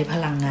ารใช้พ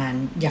ลังงาน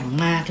อย่าง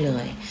มากเล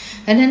ย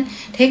ดังนั้น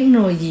เทคโน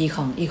โลยีข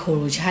อง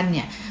Ecolution เ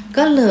นี่ย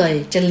ก็เลย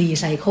จะรี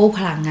ไซเคิลพ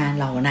ลังงาน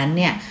เหล่านั้น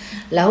เนี่ย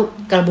แล้ว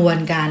กระบวน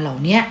การเหล่า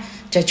นี้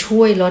จะช่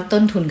วยลด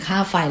ต้นทุนค่า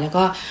ไฟแล้ว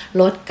ก็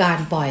ลดการ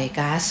ปล่อย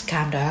ก๊าซค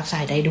าร์บอนไดออกไซ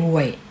ด์ได้ด้ว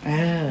ย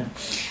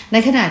ใน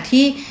ขณะ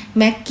ที่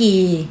แม็ก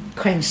กี้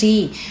แครน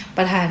ซี่ป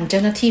ระธานเจ้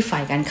าหน้าที่ฝ่า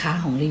ยการค้า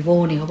ของ Levo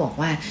เนี่ยเขาบอก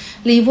ว่า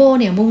Levo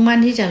เนี่ยมุ่งมั่น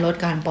ที่จะลด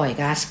การปล่อย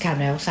ก๊าซคาร์บอ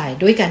นไดออกไซด์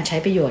ด้วยการใช้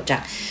ประโยชน์จา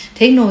กเ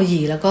ทคโนโล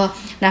ยีแล้วก็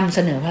นำเส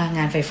นอพลังง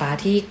านไฟฟ้า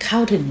ที่เข้า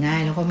ถึงง่า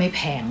ยแล้วก็ไม่แ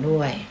พงด้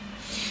วย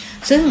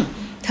ซึ่ง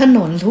ถน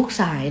นทุก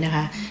สายนะค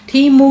ะ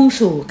ที่มุ่ง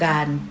สู่กา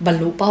รบรร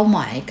ลุเป้าหม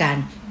ายการ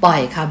ปล่อ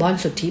ยคาร์บอน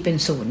สุทธิเป็น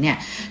ศูนย์เนี่ย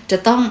จะ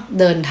ต้อง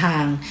เดินทา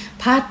ง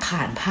พาดผ่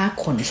านภาค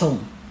ขนส่ง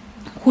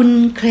คุณ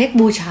เครก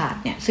บูชาร์ด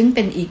เนี่ยซึ่งเ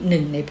ป็นอีกห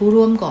นึ่งในผู้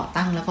ร่วมก่อ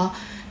ตั้งแล้วก็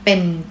เป็น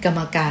กรร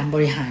มการบ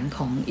ริหารข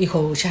อง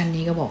Ecolution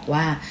นี้ก็บอก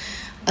ว่า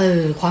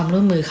ความร่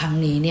วมมือครั้ง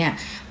นี้เนี่ย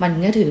มัน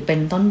ก็ถือเป็น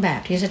ต้นแบ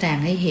บที่แสดง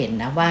ให้เห็น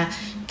นะว่า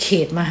เข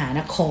ตมหา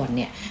นครเ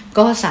นี่ย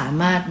ก็สา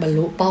มารถบรร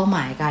ลุเป้าหม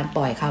ายการป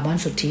ล่อยคาร์บอน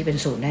สุทธิเป็น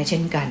ศูนย์ได้เช่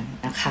นกัน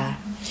นะคะ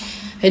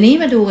ทีนี้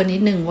มาดูกันนิ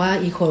ดนึงว่า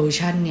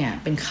Ecolution เนี่ย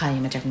เป็นใคร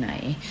มาจากไหน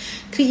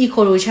คือ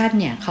Ecolution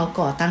เนี่ยเขา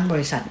ก่อตั้งบ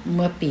ริษัทเ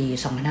มื่อปี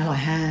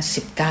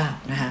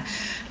 2559 นะคะ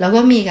แล้วก็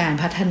มีการ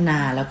พัฒนา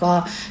แล้วก็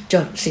จ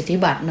ดสิทธิ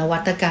บัตรนวั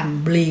ตกรรม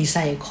รีไซ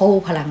เคิล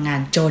พลังงา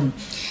นจน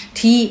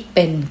ที่เ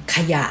ป็นข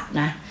ยะ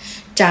นะ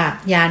จาก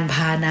ยานพ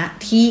าหนะ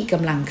ที่ก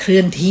ำลังเคลื่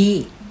อนที่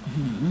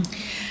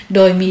โด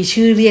ยมี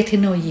ชื่อเรียกเทค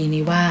โนโลยี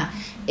นี้ว่า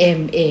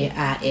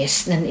MARS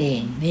นั่นเอ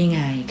งนี่ไง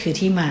คือ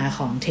ที่มาข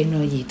องเทคโน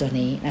โลยีตัว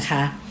นี้นะค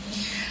ะ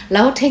แ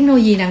ล้วเทคโนโล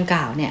ยีดังก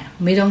ล่าวเนี่ย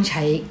ไม่ต้องใ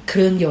ช้เค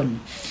รื่องยนต์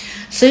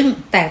ซึ่ง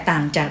แตกต่า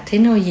งจากเทค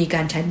โนโลยีก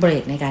ารใช้เบร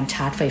กในการช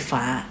าร์จไฟ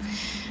ฟ้า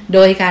โด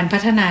ยการพั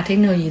ฒนาเทค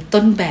โนโลยี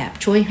ต้นแบบ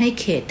ช่วยให้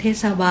เขตเท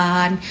ศบา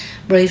ล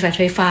บริษัทไ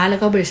ฟฟ้าแล้ว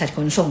ก็บริษัทข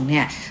นส่งเ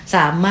นี่ยส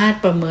ามารถ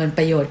ประเมินป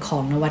ระโยชน์ขอ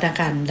งนวัตก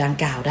รรมดัง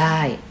กล่าวได้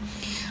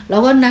แล้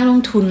วก็นักล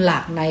งทุนหลั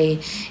กใน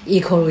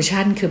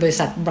Ecolution คือบริ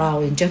ษัท Brown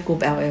Angel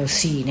Group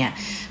LLC เนี่ย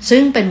ซึ่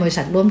งเป็นบริ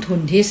ษัทร่วมทุน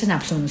ที่สนั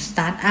บสนุนสต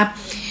าร์ทอัพ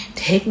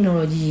เทคโนโ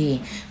ลยี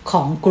ข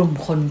องกลุ่ม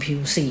คนผิว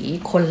สี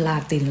คนลา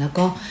ตินแล้ว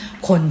ก็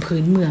คนพื้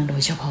นเมืองโด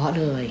ยเฉพาะ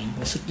เลย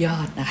สุดยอ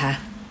ดนะคะ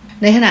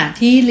ในขณะ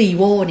ที่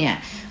Levo เนี่ย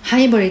ให้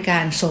บริกา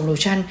ร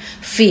Solution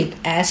Fleet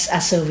as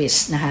a Service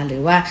นะคะหรื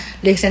อว่า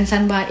เรียกสั้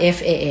นๆว่า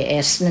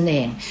FaaS นั่นเอ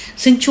ง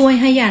ซึ่งช่วย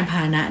ให้ยานพ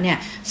าหนะเนี่ย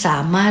สา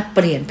มารถเป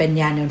ลี่ยนเป็น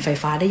ยานยนต์ไฟ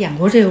ฟ้าได้อย่าง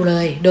รวดเร็วเล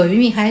ยโดยไม่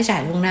มีค่าใช้จ่า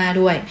ยล่วงหน้า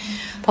ด้วย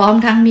พร้อม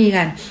ทั้งมีก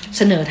ารเ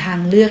สนอทาง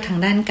เลือกทาง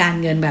ด้านการ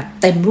เงินแบบ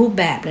เต็มรูป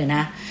แบบเลยน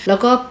ะแล้ว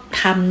ก็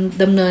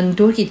ดำเนิน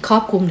ธุรกิจครอ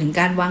บคลุมถึง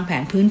การวางแผ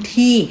นพื้น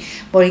ที่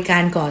บริกา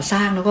รก่อส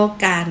ร้างแล้วก็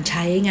การใ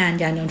ช้งาน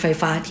ยานยนต์ไฟ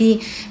ฟ้าที่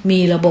มี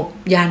ระบบ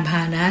ยานพา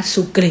หนะ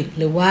สุกริต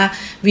หรือว่า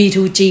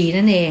V2G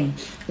นั่นเอง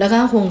แล้วก็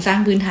โครงสร้าง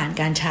พื้นฐาน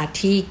การชาร์จ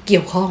ที่เกี่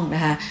ยวข้องน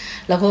ะคะ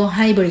แล้วก็ใ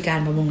ห้บริการ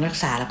บำรุงรัก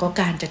ษาแล้วก็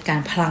การจัดการ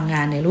พลังง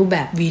านในรูปแบ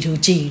บ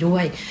V2G ด้ว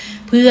ย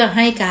เพื่อใ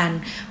ห้การ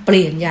เป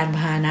ลี่ยนยานพ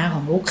าหนะข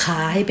องลูกค้า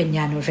ให้เป็นย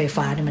านยนต์ไฟ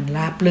ฟ้าเนี่ยมันร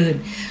าบรื่น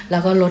แล้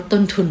วก็ลดต้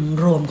นทุน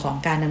รวมของ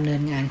การดำเนิ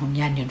นงานของ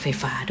ยานยนต์ไฟ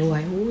ฟ้าด้วย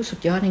สุด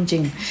ยอดจริ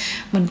ง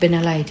ๆมันเป็น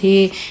อะไรที่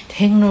เ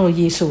ทคโนโล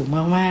ยีสูงม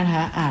ากๆนะค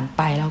ะอ่านไ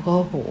ปแล้วก็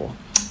โห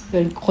เป็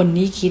นคน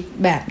นี้คิด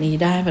แบบนี้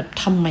ได้แบบ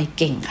ทำไม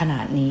เก่งขน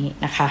าดนี้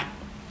นะคะ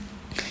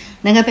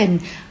นั่นก็เป็น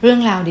เรื่อ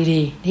งราว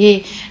ดีๆที่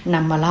น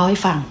ำมาเล่าให้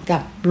ฟังกั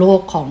บโล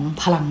กของ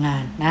พลังงา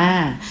นนะ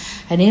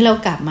อันนี้เรา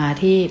กลับมา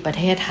ที่ประ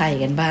เทศไทย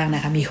กันบ้างน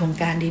ะคะมีโครง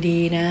การดี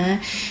ๆนะ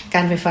ก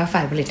ารไฟฟ้าฝ่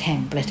ายผลิตแห่ง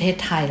ประเทศ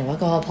ไทยหรือว่า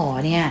กพ.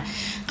เนี่ย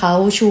เขา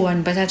ชวน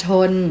ประชาช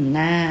น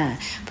นะ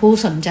ผู้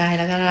สนใจ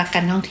แล้วก็รักก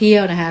ารท่องเที่ย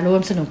วนะคะร่ว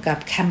มสนุกกับ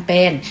แคมเป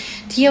ญ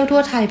เที่ยวทั่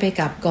วไทยไป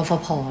กับกฟ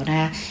ผ.นะ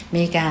คะ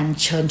มีการ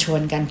เชิญชว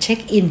นกันเช็ค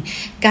อิน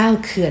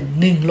9เขื่อน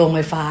1โรงไฟ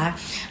ฟ้า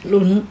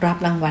ลุ้นรับ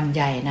รางวัลใ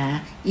หญ่นะ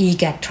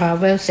eGat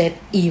Travel Set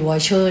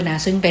e-voucher นะ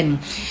ซึ่งเป็น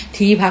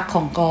ที่พักข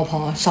องกพ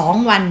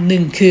2 วัน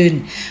 1 คืน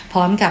พ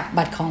ร้อมกับ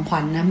บัตรของขวั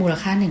ญ นะมูล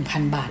ค่า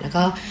 1,000 บาทแล้ว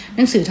ก็ห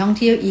นังสือท่องเ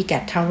ที่ยว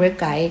eGat Travel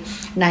Guide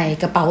ใน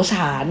กระเป๋าส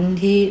าร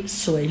ที่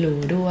สวยหรู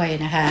ด้วย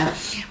นะคะ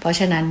เพราะฉ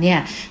ะนั้นเนี่ย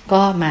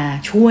ก็มา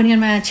ชวนกัน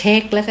มาเช็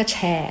คแล้วก็แช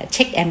ร์เ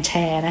ช็คแอนด์แช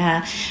ร์นะคะ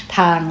ท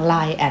าง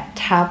Line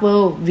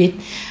 @travel with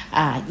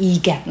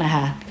eGat นะค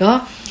ะก็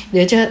เ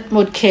ดี๋ยวจะหม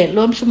ดเขต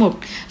ร่วมสมุด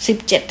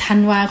17 ธัน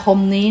วาคม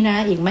นี้นะ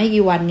อีกไม่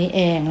กี่วันนี้เ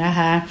องนะค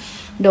ะ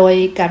โดย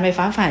การไฟ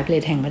ฟ้าฝ่ายผลิ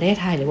ตแห่งประเทศ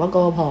ไทยหรือว่าก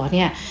ฟผ.เ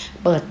นี่ย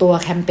เปิดตัว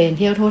แคมเปญเ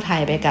ที่ยวทั่วไท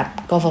ยไปกับ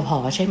กฟผ.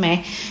ใช่ไหม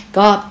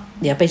ก็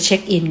เดี๋ยวไปเช็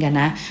คอินกัน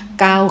นะ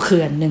9เ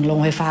ขื่อน1โรง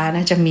ไฟฟ้าน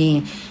ะจะมี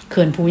เ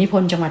ขื่อนภูมิพ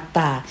ลจังหวัดต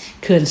าก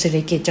เขื่อนสิ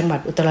ริกิติ์จังหวัด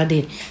อุตรดิ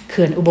ตถ์เ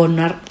ขื่อนอุบล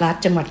รัต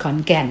น์จังหวัดขอน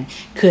แก่น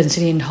เขื่อนสิ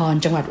รินธร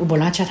จังหวัดอุบล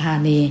ราชธา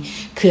นี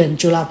เขื่อน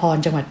จุฬาภร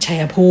ณ์จังหวัดชั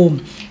ยภูมิ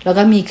แล้ว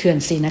ก็มีเขื่อน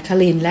ศรีนค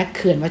รินทร์และเ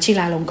ขื่อนวชิ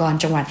ราลงกรณ์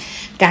จังหวัด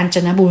กาญจ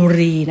นบุ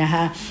รีนะค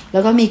ะแล้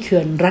วก็มีเขื่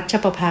อนรัช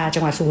ประภาจั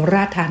งหวัดสุร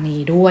าษฎร์ธานี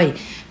ด้วย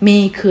มี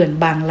เขื่อน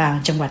บางลาง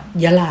จังหวัด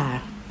ยะลา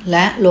แล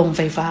ะโรงไ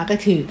ฟฟ้าก็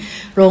คือ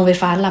โรงไฟ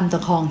ฟ้าลำต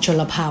ะคองช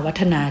ลภาวั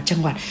ฒนาจัง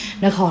หวัด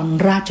นคร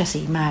ราช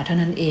สีมาเท่า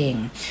นั้นเอง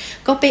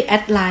ก็ไปแอ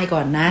ดไลน์ก่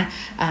อนนะ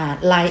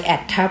Line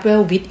 @travel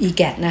with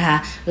eGat นะคะ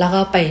แล้วก็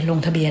ไปลง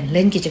ทะเบียนเ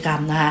ล่นกิจกรร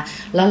มนะคะ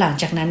แล้วหลัง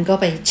จากนั้นก็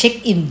ไปเช็ค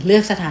อินเลื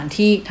อกสถาน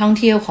ที่ท่อง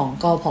เที่ยวของ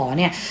กพ.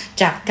เนี่ย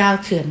จาก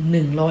9เขื่อน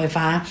1โรงไฟ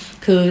ฟ้า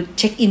คือเ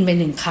ช็คอินไป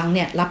1ครั้งเ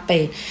นี่ยรับไป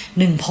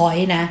1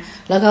 point นะ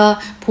แล้วก็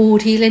ผู้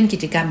ที่เล่นกิ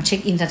จกรรมเช็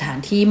คอินสถาน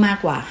ที่มาก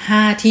กว่า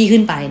5ที่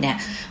ขึ้นไปเนี่ย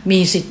มี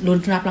สิทธิ์ลุ้น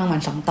รับรางวั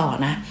ล2ต่อ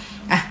นะ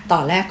ต่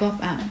อแรกก็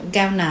แ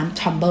ก้วน้ำ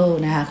Trumble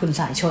นะคะคุณ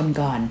สายชน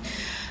ก่อน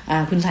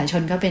คุณสายช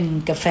นก็เป็น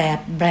กาแฟ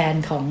แบรน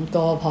ด์ของก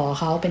พ.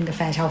เขาเป็นกาแ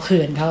ฟชาวเ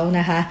ขื่อนเขา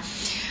นะคะ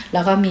แ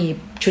ล้วก็มี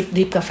ชุดด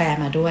ริปกาแฟ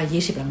มาด้วย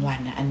20รางวัล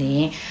นะอันนี้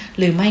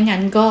หรือไม่งั้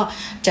นก็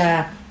จะ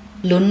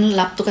ลุ้น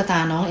รับตุ๊กตา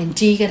น้องเอ็น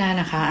จี้ก็ได้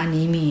นะคะอัน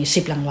นี้มี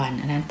10รางวัล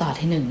อันนั้นต่อ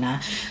ที่1นะ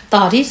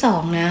ต่อที่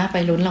2นะไป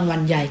ลุ้นรางวั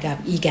ลใหญ่กับ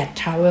eGat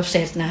Travel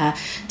Set นะคะ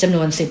จำน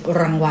วน10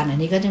รางวัลอัน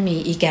นี้ก็จะมี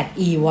eGat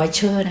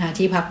e-voucher นะคะ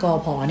ที่พักก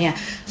พ.เนี่ย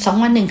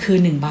2 วัน 1 คืน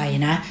 1 ใบ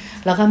นะ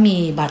แล้วก็มี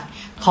บัตร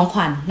ของข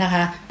วัญ นะค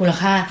ะมูล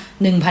ค่า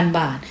 1,000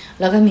 บาท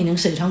แล้วก็มีหนัง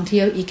สือท่องเ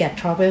ที่ยว EGAT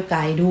Travel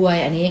Guide ด้วย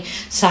อันนี้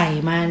ใส่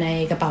มาใน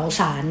กระเป๋า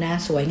สารนะ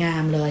สวยงา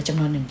มเลยจำ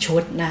นวน1ชุ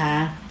ดนะคะ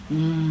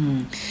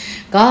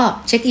ก็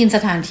เช็คอินส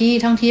ถานที่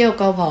ท่องเที่ยว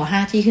กพ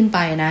5ที่ขึ้นไป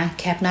นะ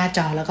แคปหน้าจ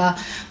อแล้วก็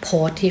โพ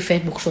สที่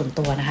Facebook ส่วน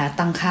ตัวนะคะ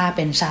ตั้งค่าเ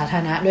ป็นสาธา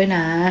รณะด้วยน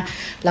ะ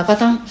แล้วก็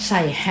ต้องใ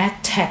ส่แฮช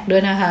แท็กด้ว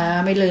ยนะคะ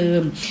ไม่ลื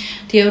ม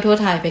เที่ยวทั่ว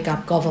ไทยไปกับ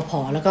กฟผ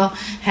แล้วก็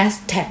แฮช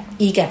แท็ก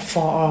EGAT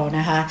for all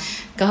นะคะ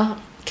ก็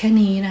แค่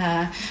นี้นะคะ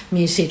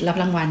มีสิทธิ์รับ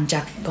รางวัลจ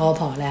ากกฟ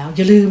ผแล้วอ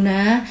ย่าลืมน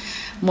ะ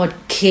หมด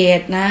เข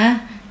ตนะ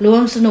ร่ว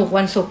มสนุก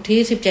วันศุกร์ที่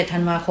17ธั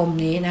นวาคม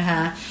นี้นะค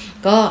ะ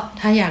ก็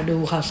ถ้าอยากดู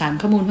ข่าวสาร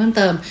ข้อมูลเพิ่มเ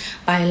ติม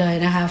ไปเลย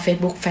นะคะ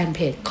Facebook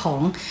Fanpage ขอ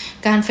ง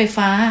การไฟ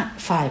ฟ้า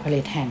ฝ่ายผลิ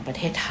ตแห่งประเ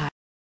ทศไทย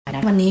น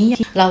ะวันนี้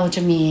เราจ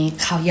ะมี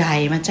ข่าวใหญ่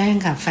มาแจ้ง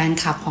กับแฟน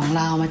คลับของเ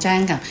รามาแจ้ง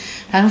กับ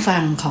ท่านฟั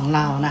งของเ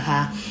รานะคะ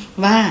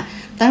ว่า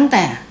ตั้งแ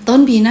ต่ต้น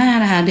ปีหน้า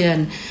นะคะเดือน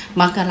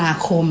มกรา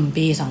คม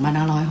ปี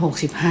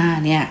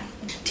2565เนี่ย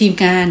ทีม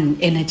งาน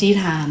Energy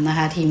Time นะค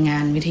ะทีมงา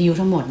นวิทยุ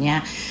ทั้งหมดเนี่ย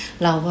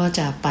เราก็จ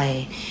ะไป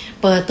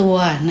เปิดตัว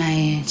ใน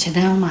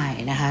channel ใหม่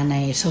นะคะใน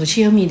โซเชี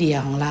ยลมีเดีย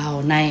ของเรา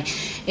ใน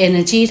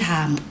Energy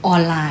Time ออ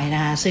นไลน์น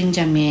ะคะซึ่งจ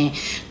ะมี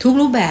ทุก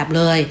รูปแบบเ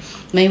ลย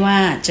ไม่ว่า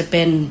จะเ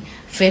ป็น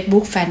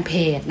Facebook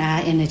Fanpage นะคะ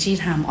Energy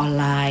Time ออน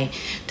ไลน์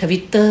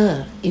Twitter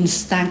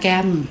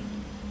Instagram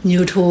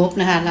YouTube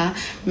นะคะแล้ว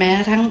แม้ก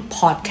ระทั่ง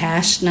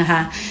Podcast นะค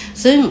ะ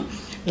ซึ่ง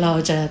เรา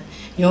จะ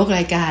ยกร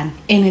ายการ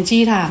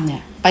Energy Time เนี่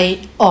ยไป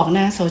ออกห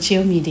น้าโซเชีย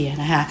ลมีเดีย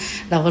นะคะ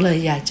เราก็เลย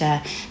อยากจะ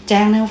แ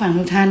จ้งให้ฟัง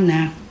ทุกท่านน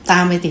ะตา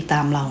มไปติดตา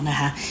มเรานะ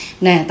คะ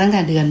ตั้งแ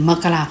ต่เดือนม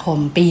กราคม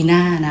ปีหน้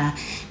านะ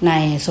ใน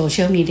โซเชี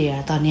ยลมีเดีย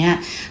ตอนนี้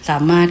สา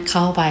มารถเ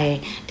ข้าไป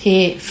ที่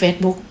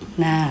Facebook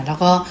นะแล้ว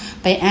ก็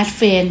ไปแอดเฟ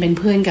รนด์เป็น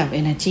เพื่อนกับ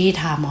Energy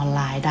Time ออนไ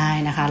ลน์ได้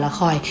นะคะแล้ว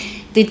คอย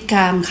ติดต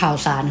ามข่าว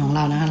สารของเร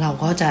านะคะเรา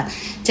ก็จะ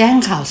แจ้ง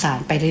ข่าวสาร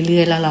ไปเรื่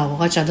อยๆแล้วเรา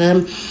ก็จะเริ่ม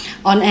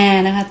ออนแอ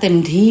ร์นะคะเต็ม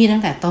ที่ตั้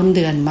งแต่ต้นเ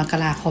ดือนมก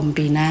ราคม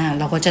ปีหน้า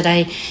เราก็จะได้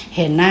เ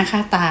ห็นหน้าค่า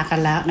ตากัน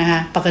แล้วนะคะ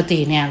ปกติ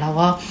เนี่ยเรา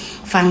ก็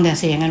ฟังแต่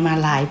เสียงกันมา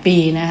หลายปี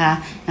นะคะ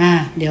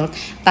เดี๋ยว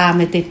ตามไ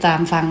ปติดตาม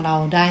ฟังเรา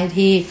ได้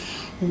ที่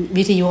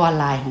วิทยุออน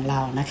ไลน์ของเรา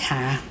นะค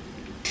ะ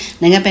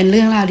นั่นก็เป็นเ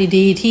รื่องราว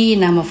ดีๆที่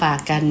นำมาฝาก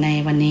กันใน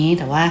วันนี้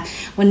แต่ว่า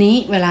วันนี้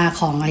เวลา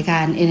ของรายกา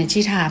ร Energy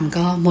Time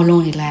ก็หมดล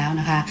งอีกแล้ว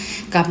นะคะ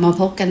กลับมา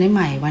พบกันได้ใ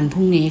หม่วันพ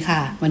รุ่งนี้ค่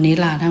ะวันนี้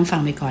ลาท่านฟั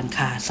งไปก่อน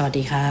ค่ะสวัส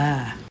ดีค่ะ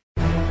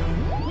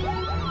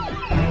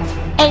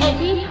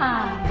Energy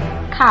Time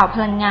ข่าวพ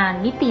ลังงาน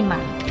มิติให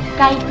ม่ใ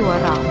กล้ตัว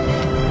เรา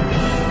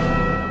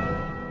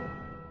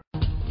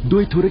ด้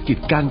วยธุรกิจ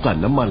การกลั่น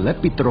น้ำมันและ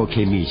ปิโตรเค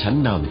มีชั้น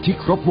นำที่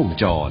ครบวง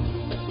จร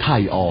ไท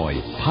ยออย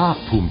ล์ภาค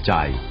ภูมิใจ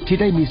ที่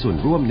ได้มีส่วน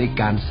ร่วมใน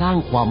การสร้าง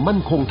ความมั่น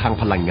คงทาง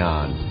พลังงา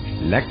น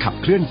และขับ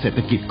เคลื่อนเศรษฐ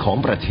กิจของ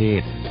ประเท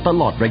ศต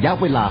ลอดระยะ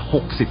เวลา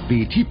60ปี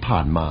ที่ผ่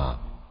านมา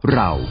เ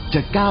ราจ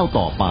ะก้าว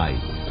ต่อไป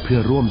เพื่อ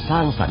ร่วมสร้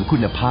างสรรค์คุ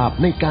ณภาพ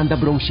ในการด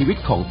ำรงชีวิต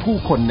ของผู้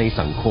คนใน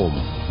สังคม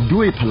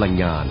ด้วยพลัง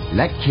งานแ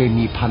ละเค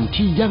มีภัณฑ์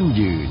ที่ยั่ง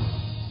ยืน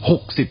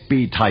60ปี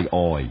ไทยอ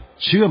อยล์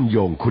เชื่อมโย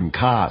งคุณ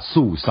ค่า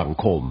สู่สัง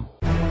คม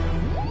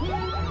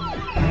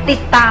ติ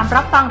ดตาม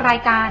รับฟังรา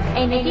ยการ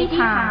Energy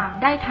Time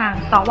ได้ทาง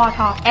สวท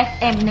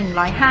FM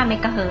 105 เม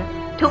กะเฮิรตซ์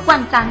ทุกวั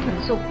นจันทร์ถึง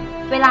ศุกร์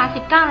เวลา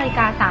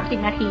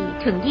 19:30 น.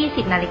 ถึง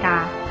 20:00 น.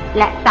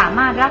 และสาม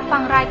ารถรับฟั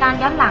งรายการ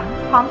ย้อนหลัง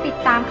พร้อมติด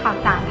ตามข่าว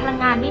สารพลัง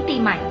งานมิติ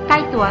ใหม่ใกล้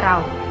ตัวเรา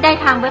ได้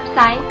ทางเว็บไซ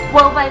ต์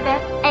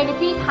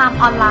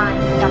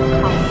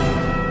www.energytimeonline.com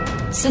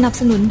สนับ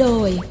สนุนโด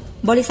ย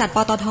บริษัทป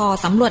ตท.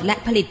สำรวจและ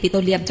ผลิตปิโต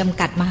รเลียมจำ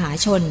กัดมหา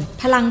ชน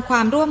พลังคว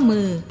ามร่วม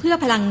มือเพื่อ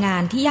พลังงา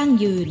นที่ยั่ง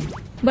ยืน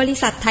บริ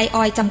ษัทไทยอ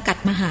อยล์จำกัด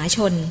มหาช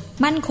น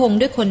มั่นคง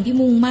ด้วยคนที่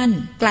มุ่งมั่น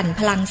กลั่น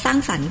พลังสร้าง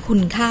สรรค์คุ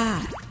ณค่า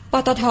ป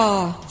ตท.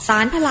สา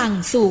รพลัง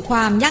สู่คว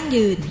ามยั่ง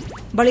ยืน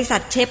บริษั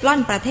ทเชฟรอน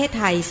ประเทศไ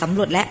ทยสำร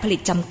วจและผลิต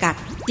จำกัด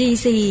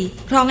GC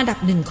ครองอันดับ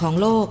1ของ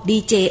โลก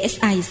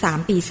DJSI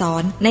 3 ปีซ้อ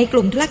นในก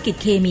ลุ่มธุรกิจ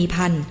เคมี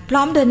ภัณฑ์พร้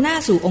อมเดินหน้า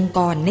สู่องค์ก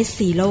ร Net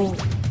Zero